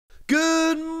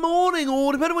Good morning,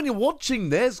 or depending on when you're watching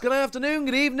this, good afternoon,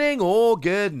 good evening, or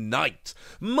good night.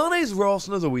 My name's Ross,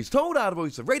 and as always told out of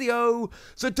Voice of Radio,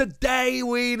 so today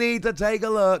we need to take a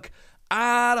look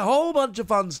at a whole bunch of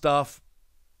fun stuff,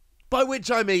 by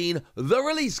which I mean the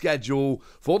release schedule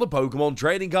for the Pokemon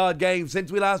trading card game.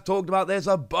 Since we last talked about this,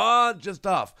 a bunch of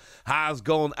stuff has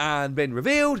gone and been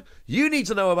revealed. You need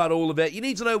to know about all of it. You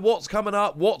need to know what's coming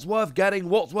up, what's worth getting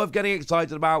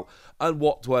excited about, and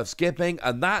what's worth skipping,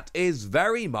 and that is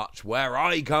very much where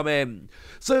I come in.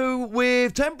 So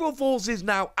with Temporal Forces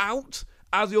now out,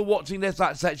 as you're watching this,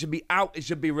 that set should be out, it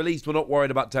should be released, we're not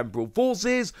worried about Temporal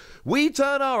Forces, we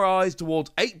turn our eyes towards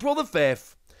April the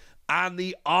 5th, and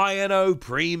the INO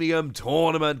Premium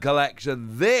Tournament Collection.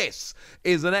 This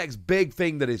is the next big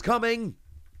thing that is coming.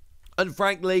 And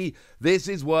frankly, this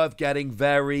is worth getting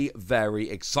very, very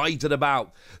excited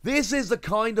about. This is the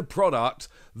kind of product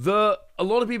that a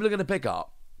lot of people are going to pick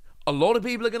up. A lot of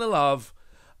people are going to love.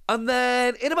 And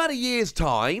then in about a year's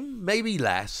time, maybe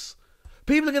less,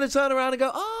 people are going to turn around and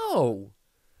go, oh,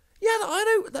 yeah,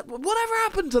 I know, whatever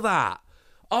happened to that?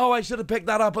 Oh, I should have picked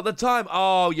that up at the time.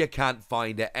 Oh, you can't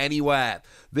find it anywhere.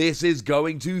 This is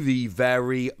going to be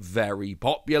very, very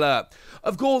popular.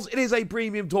 Of course, it is a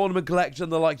premium tournament collection,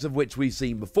 the likes of which we've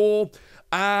seen before.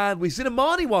 And we've seen a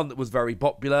Marnie one that was very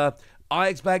popular. I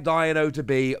expect INO to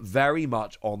be very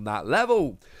much on that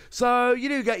level. So you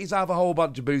do get yourself a whole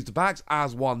bunch of booster packs,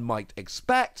 as one might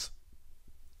expect.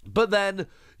 But then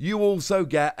you also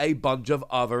get a bunch of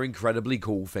other incredibly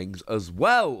cool things as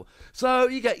well. So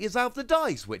you get yourself the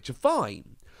dice, which are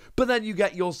fine. But then you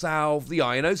get yourself the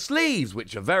INO sleeves,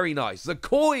 which are very nice. The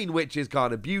coin, which is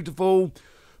kind of beautiful.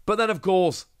 But then, of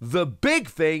course, the big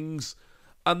things,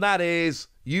 and that is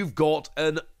you've got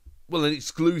an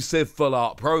exclusive full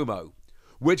art promo,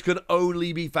 which can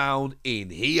only be found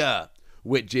in here,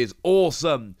 which is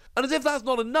awesome. And as if that's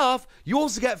not enough, you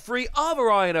also get 3 other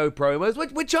INO promos,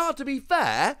 which are, to be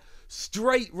fair,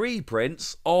 straight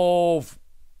reprints of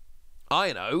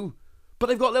INO, but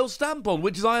they've got a little stamp on,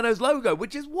 which is INO's logo,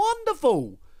 which is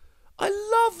wonderful. I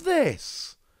love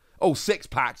this. Oh, 6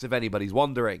 packs, if anybody's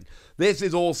wondering. This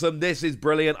is awesome. This is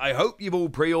brilliant. I hope you've all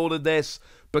pre-ordered this,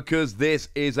 because this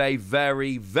is a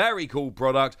very, very cool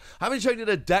product. I haven't shown you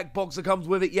the deck box that comes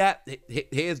with it yet.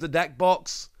 Here's the deck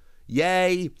box.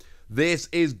 Yay. This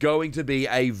is going to be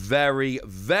a very,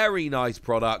 very nice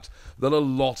product that a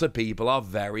lot of people are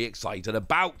very excited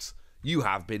about. You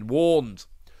have been warned.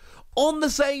 On the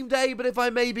same day, but if I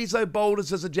may be so bold as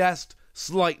to suggest,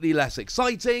 slightly less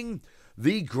exciting,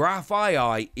 the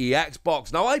Graph-II EX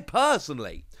box. Now, I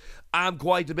personally am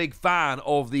quite a big fan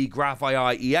of the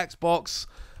Graph-II EX box.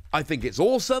 I think it's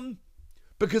awesome,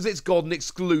 because it's got an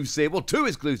exclusive, well, 2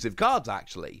 exclusive cards,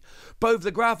 actually. Both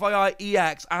the Graph-II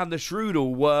EX and the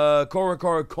Shroodle were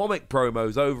Korokoro comic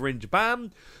promos over in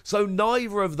Japan, so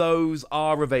neither of those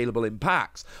are available in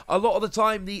packs. A lot of the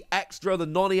time, the extra, the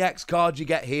non-EX card you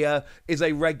get here is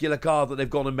a regular card that they've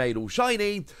gone and made all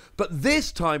shiny, but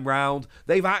this time round,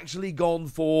 they've actually gone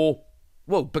for,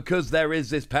 well, because there is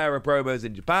this pair of promos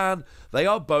in Japan, they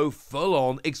are both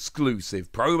full-on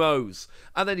exclusive promos.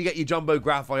 And then you get your Jumbo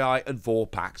Graph-II and 4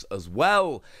 packs as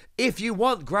well. If you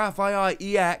want Graph-II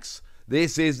EX,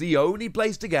 this is the only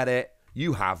place to get it.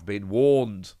 You have been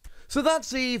warned. So that's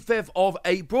the 5th of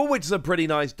April, which is a pretty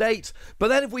nice date. But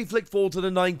then if we flick forward to the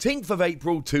 19th of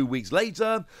April, 2 weeks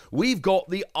later, we've got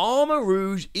the Armor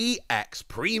Rouge EX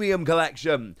Premium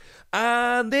Collection.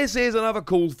 And this is another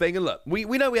cool thing. And look, we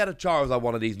know we had a Charizard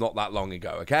one of these not that long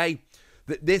ago, okay?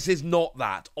 This is not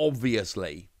that,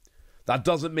 obviously. That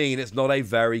doesn't mean it's not a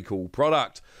very cool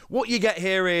product. What you get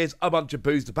here is a bunch of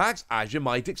booster packs, as you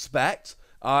might expect.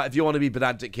 If you want to be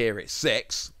pedantic here, it's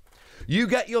 6. You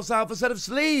get yourself a set of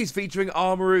sleeves featuring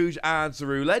Armor Rouge and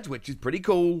Ceruledge, which is pretty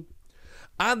cool.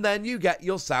 And then you get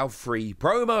yourself 3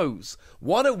 promos,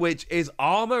 one of which is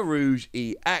Armor Rouge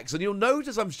EX. And you'll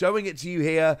notice I'm showing it to you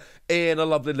here in a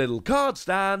lovely little card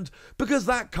stand, because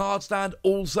that card stand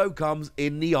also comes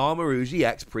in the Armor Rouge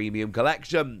EX Premium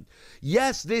Collection.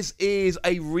 Yes, this is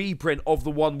a reprint of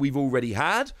the one we've already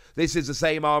had. This is the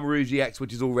same Armor Rouge EX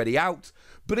which is already out,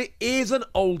 but it is an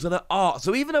alternate art.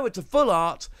 So even though it's a full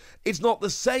art, it's not the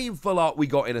same full art we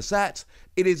got in a set.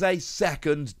 It is a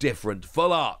second different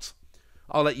full art.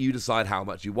 I'll let you decide how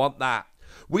much you want that.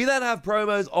 We then have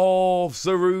promos of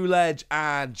Ceruledge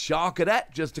and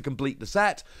Charcadet just to complete the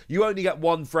set. You only get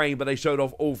 1 frame, but they showed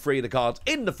off all 3 of the cards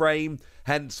in the frame,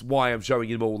 hence why I'm showing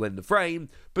them all in the frame.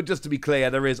 But just to be clear,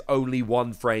 there is only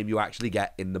 1 frame you actually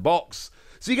get in the box.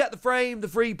 So you get the frame, the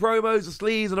 3 promos, the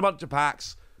sleeves, and a bunch of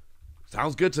packs.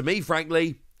 Sounds good to me,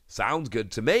 frankly. Sounds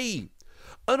good to me.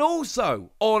 And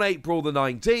also, on April the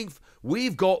 19th,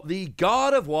 we've got the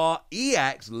God of War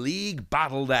EX League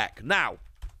Battle Deck. Now,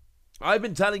 I've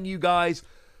been telling you guys,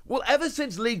 well, ever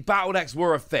since League Battle Decks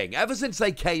were a thing, ever since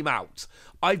they came out,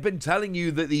 I've been telling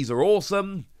you that these are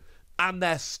awesome, and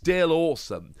they're still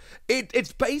awesome.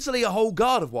 It's basically a whole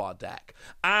God of War deck,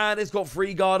 and it's got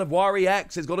 3 God of War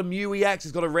EX, it's got a Mew EX,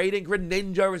 it's got a Radiant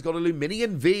Greninja, it's got a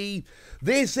Luminion V.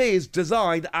 This is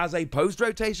designed as a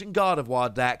post-rotation God of War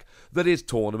deck that is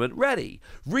tournament ready.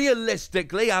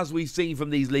 Realistically, as we've seen from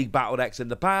these League Battle decks in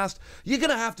the past, you're going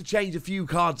to have to change a few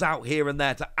cards out here and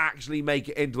there to actually make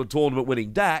it into a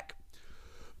tournament-winning deck.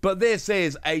 But this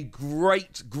is a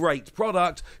great, great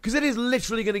product, because it is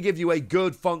literally going to give you a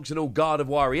good, functional God of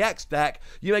War EX deck.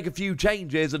 You make a few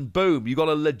changes, and boom, you got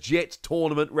a legit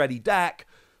tournament-ready deck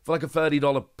for like a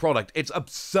 $30 product. It's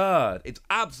absurd. It's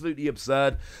absolutely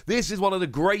absurd. This is one of the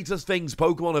greatest things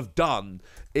Pokemon have done,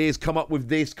 is come up with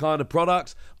this kind of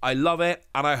product. I love it,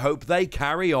 and I hope they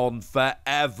carry on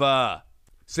forever.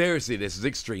 Seriously, this is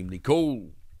extremely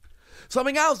cool.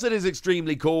 Something else that is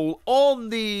extremely cool,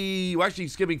 we're actually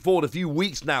skipping forward a few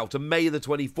weeks now to May the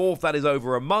 24th, that is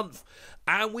over a month,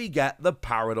 and we get the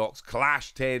Paradox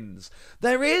Clash Tins.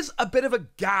 There is a bit of a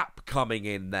gap coming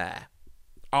in there,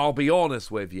 I'll be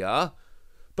honest with you,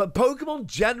 but Pokemon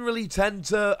generally tend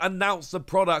to announce the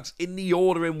products in the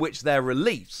order in which they're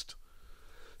released.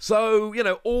 So, you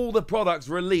know, all the products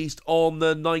released on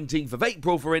the 19th of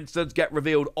April, for instance, get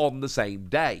revealed on the same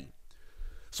day.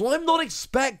 So I'm not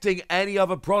expecting any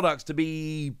other products to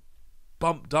be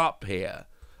bumped up here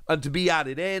and to be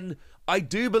added in. I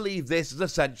do believe this is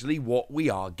essentially what we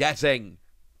are getting.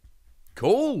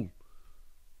 Cool.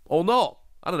 Or not.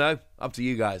 I don't know. Up to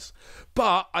you guys.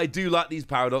 But I do like these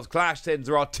Paradox Clash Tins.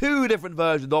 There are 2 different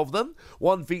versions of them.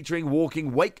 One featuring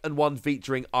Walking Wake and one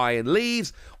featuring Iron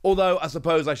Leaves. Although I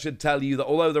suppose I should tell you that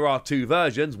although there are 2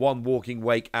 versions, one Walking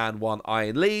Wake and one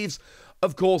Iron Leaves,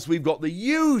 of course, we've got the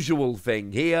usual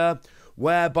thing here,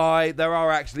 whereby there are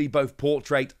actually both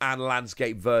portrait and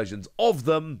landscape versions of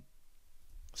them.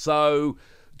 So,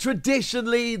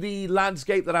 traditionally, the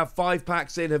landscape that have 5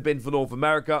 packs in have been for North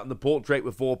America, and the portrait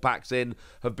with 4 packs in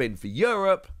have been for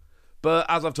Europe. But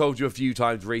as I've told you a few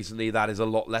times recently, that is a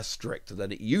lot less strict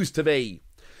than it used to be.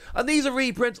 And these are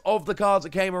reprints of the cards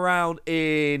that came around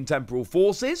in Temporal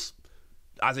Forces,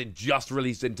 as in just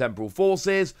released in Temporal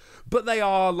Forces, but they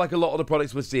are, like a lot of the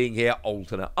products we're seeing here,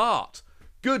 alternate art.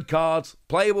 Good cards,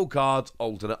 playable cards,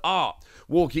 alternate art.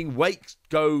 Walking Wake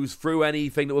goes through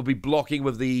anything that will be blocking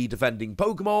with the defending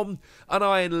Pokemon, and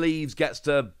Iron Leaves gets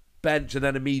to bench and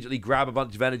then immediately grab a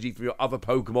bunch of energy from your other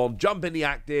Pokemon, jump in the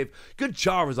active, good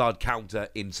Charizard counter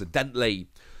incidentally.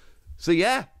 So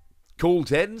yeah, cool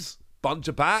tins, bunch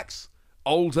of packs,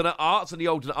 alternate arts, and the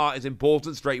alternate art is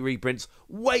important. Straight reprints,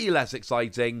 way less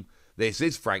exciting. This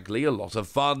is frankly a lot of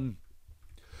fun.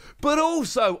 But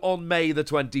also on May the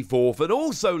 24th, and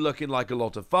also looking like a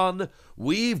lot of fun,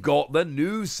 we've got the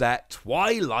new set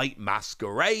Twilight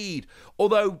Masquerade.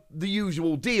 Although, the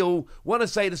usual deal, when I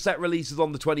say the set releases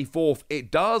on the 24th, it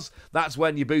does. That's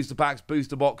when your booster packs,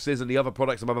 booster boxes, and the other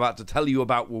products I'm about to tell you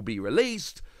about will be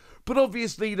released. But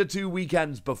obviously, the 2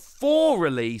 weekends before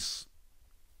release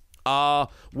are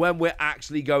when we're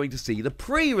actually going to see the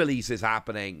pre-releases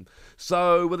happening.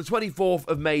 So with the 24th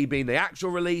of May being the actual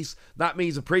release, that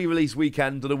means a pre-release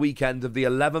weekend to the weekend of the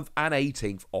 11th and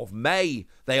 18th of May.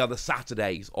 They are the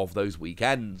Saturdays of those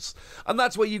weekends. And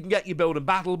that's where you can get your build and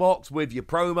battle box with your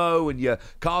promo and your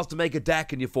cards to make a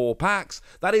deck and your 4 packs.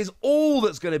 That is all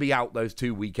that's going to be out those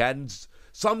 2 weekends.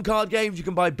 Some card games you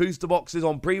can buy booster boxes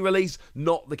on pre-release,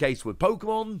 not the case with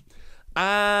Pokemon.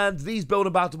 And these build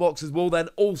and battle boxes will then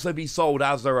also be sold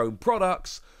as their own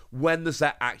products when the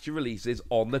set actually releases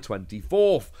on the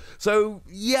 24th. So,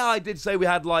 yeah, I did say we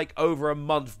had like over a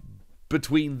month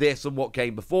between this and what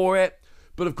came before it.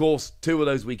 But of course, 2 of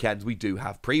those weekends we do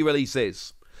have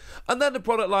pre-releases. And then the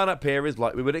product lineup here is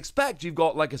like we would expect. You've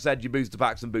got, like I said, your booster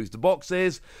packs and booster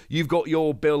boxes. You've got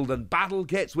your build and battle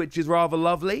kits, which is rather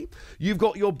lovely. You've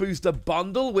got your booster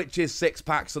bundle, which is 6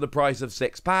 packs for the price of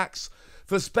 6 packs.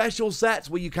 For special sets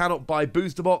where you cannot buy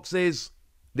booster boxes,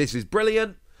 this is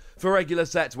brilliant. For regular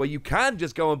sets where you can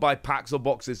just go and buy packs or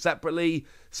boxes separately,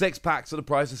 6 packs for the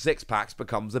price of 6 packs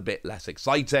becomes a bit less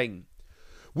exciting.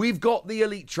 We've got the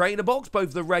Elite Trainer box,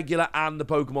 both the regular and the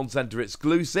Pokemon Center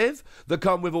exclusive, that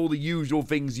come with all the usual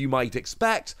things you might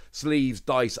expect, sleeves,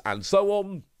 dice, and so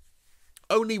on.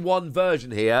 Only one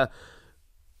version here,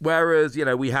 whereas, you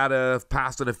know, we had a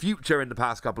past and a future in the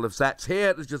past couple of sets.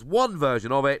 Here, there's just one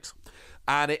version of it,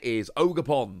 and it is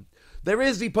Ogerpon. There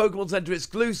is the Pokemon Center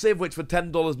exclusive, which for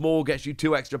 $10 more gets you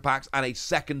 2 extra packs and a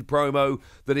second promo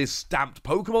that is stamped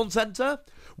Pokemon Center.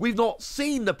 We've not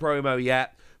seen the promo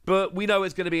yet, but we know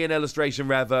it's going to be an illustration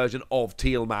rare version of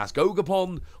Teal Mask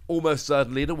Ogerpon, almost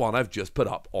certainly the one I've just put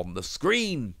up on the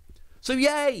screen. So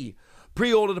yay!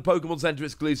 Pre-order the Pokemon Center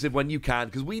exclusive when you can,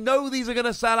 because we know these are going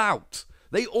to sell out.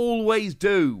 They always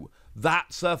do.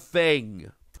 That's a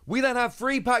thing. We then have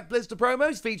 3-pack blister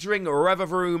promos featuring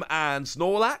Revavroom and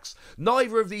Snorlax.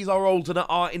 Neither of these are alternate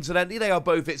art, incidentally. They are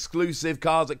both exclusive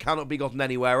cards that cannot be gotten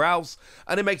anywhere else.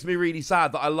 And it makes me really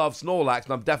sad that I love Snorlax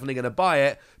and I'm definitely going to buy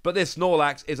it. But this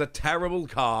Snorlax is a terrible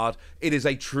card. It is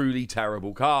a truly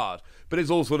terrible card. But it's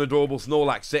also an adorable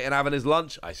Snorlax sitting having his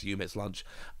lunch. I assume it's lunch.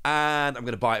 And I'm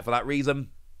going to buy it for that reason.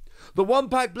 The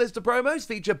 1-pack blister promos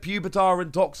feature Pupitar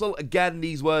and Toxel. Again,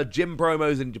 these were gym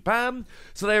promos in Japan,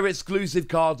 so they are exclusive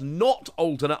cards, not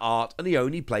alternate art, and the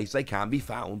only place they can be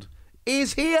found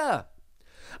is here.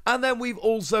 And then we've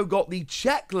also got the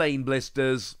Check Lane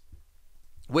blisters,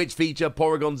 which feature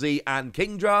Porygon-Z and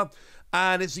Kingdra,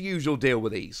 and it's the usual deal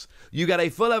with these. You get a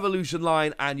full evolution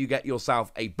line, and you get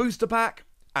yourself a booster pack,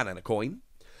 and then a coin.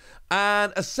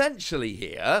 And essentially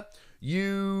here,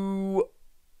 you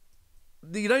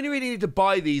only really need to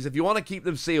buy these if you want to keep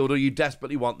them sealed or you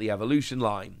desperately want the evolution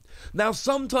line. Now,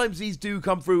 sometimes these do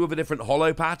come through with a different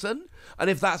holo pattern, and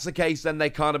if that's the case, then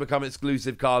they kind of become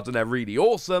exclusive cards and they're really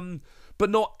awesome, but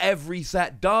not every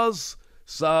set does,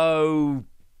 so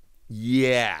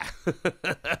yeah.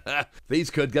 These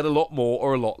could get a lot more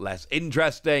or a lot less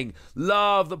interesting.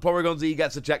 Love that Porygon-Z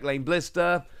gets a Check Lane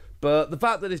blister, but the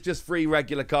fact that it's just 3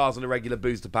 regular cards and a regular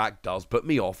booster pack does put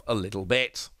me off a little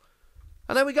bit.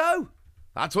 And there we go.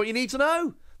 That's what you need to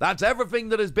know. That's everything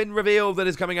that has been revealed that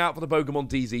is coming out for the Pokemon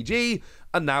TCG,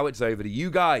 and now it's over to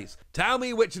you guys. Tell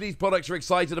me which of these products you're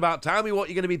excited about, tell me what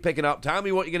you're going to be picking up, tell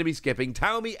me what you're going to be skipping,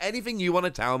 tell me anything you want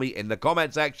to tell me in the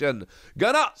comment section.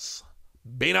 Go nuts!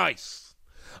 Be nice!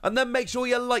 And then make sure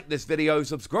you like this video,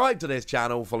 subscribe to this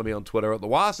channel, follow me on Twitter at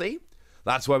TheWasi.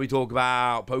 That's where we talk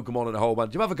about Pokemon and a whole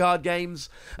bunch of other card games.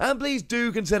 And please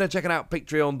do consider checking out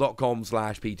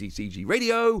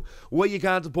patreon.com/PTCGradio, where you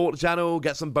can support the channel,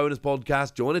 get some bonus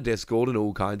podcasts, join a Discord, and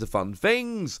all kinds of fun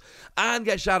things. And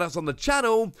get shoutouts on the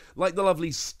channel, like the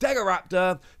lovely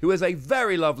Stegoraptor, who is a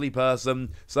very lovely person.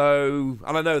 So,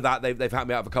 and I know that they've helped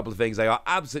me out with a couple of things. They are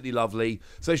absolutely lovely.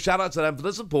 So shout out to them for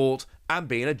the support and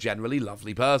being a generally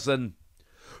lovely person.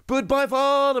 But by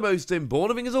far the most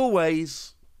important thing, as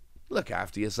always, look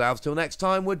after yourselves till next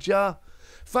time, would ya?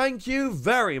 Thank you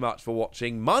very much for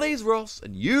watching. My name's Ross,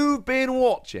 and you've been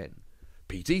watching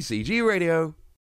PTCG Radio.